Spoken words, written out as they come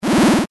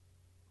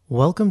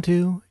Welcome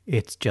to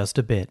It's Just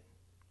a Bit,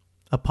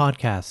 a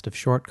podcast of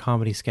short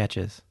comedy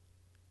sketches.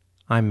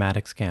 I'm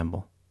Maddox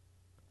Campbell.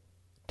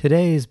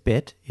 Today's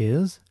bit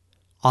is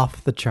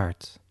Off the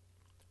Charts,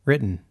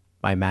 written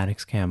by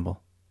Maddox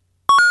Campbell.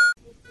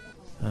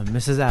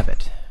 Mrs.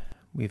 Abbott,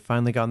 we've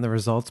finally gotten the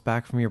results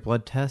back from your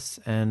blood tests,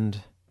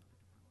 and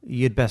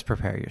you'd best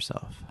prepare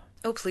yourself.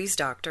 Oh, please,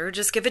 doctor,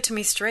 just give it to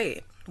me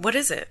straight. What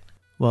is it?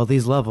 Well,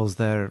 these levels,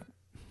 they're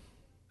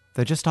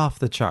just off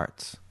the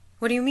charts.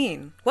 What do you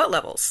mean? What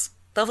levels?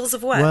 Levels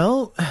of what?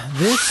 Well,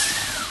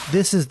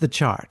 this is the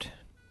chart,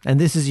 and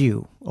this is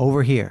you,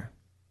 over here.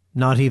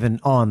 Not even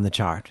on the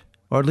chart.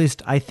 Or at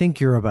least I think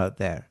you're about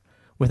there.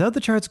 Without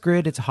the chart's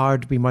grid, it's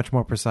hard to be much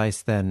more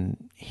precise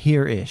than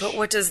here-ish. But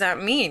what does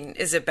that mean?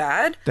 Is it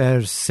bad?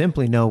 There's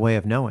simply no way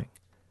of knowing.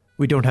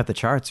 We don't have the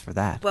charts for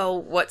that.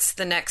 Well, what's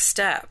the next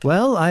step?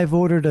 Well, I've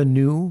ordered a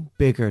new,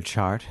 bigger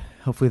chart.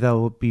 Hopefully that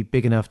will be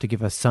big enough to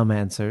give us some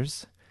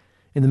answers.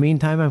 In the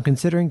meantime, I'm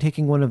considering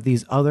taking one of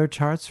these other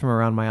charts from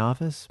around my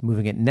office,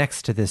 moving it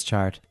next to this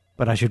chart,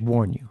 but I should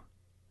warn you,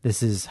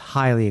 this is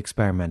highly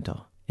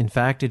experimental. In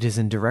fact, it is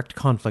in direct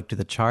conflict to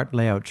the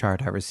layout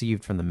chart I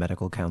received from the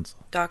medical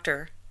council.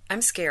 Doctor,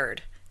 I'm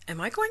scared. Am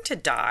I going to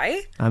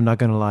die? I'm not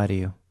going to lie to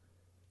you.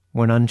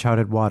 We're in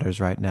uncharted waters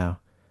right now.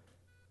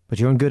 But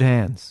you're in good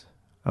hands.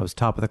 I was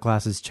top of the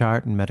class's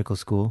chart in medical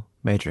school,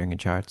 majoring in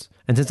charts.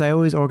 And since I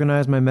always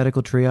organize my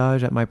medical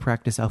triage at my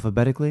practice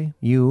alphabetically,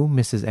 you,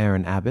 Mrs.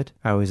 Aaron Abbott,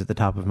 are always at the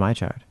top of my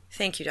chart.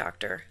 Thank you,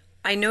 doctor.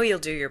 I know you'll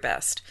do your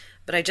best,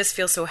 but I just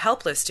feel so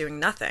helpless doing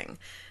nothing.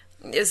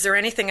 Is there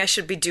anything I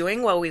should be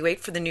doing while we wait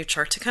for the new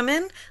chart to come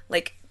in?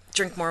 Like,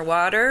 drink more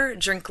water,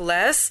 drink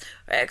less,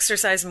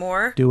 exercise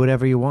more? Do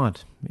whatever you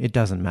want. It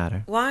doesn't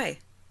matter. Why?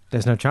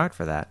 There's no chart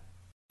for that.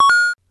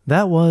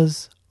 That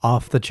was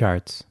Off the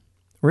Charts,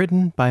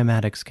 written by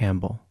Maddox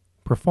Campbell,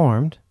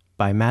 performed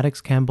by Maddox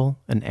Campbell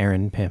and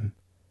Aaron Pym.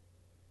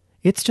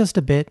 It's Just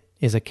a Bit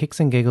is a Kicks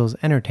and Giggles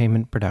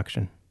entertainment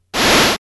production.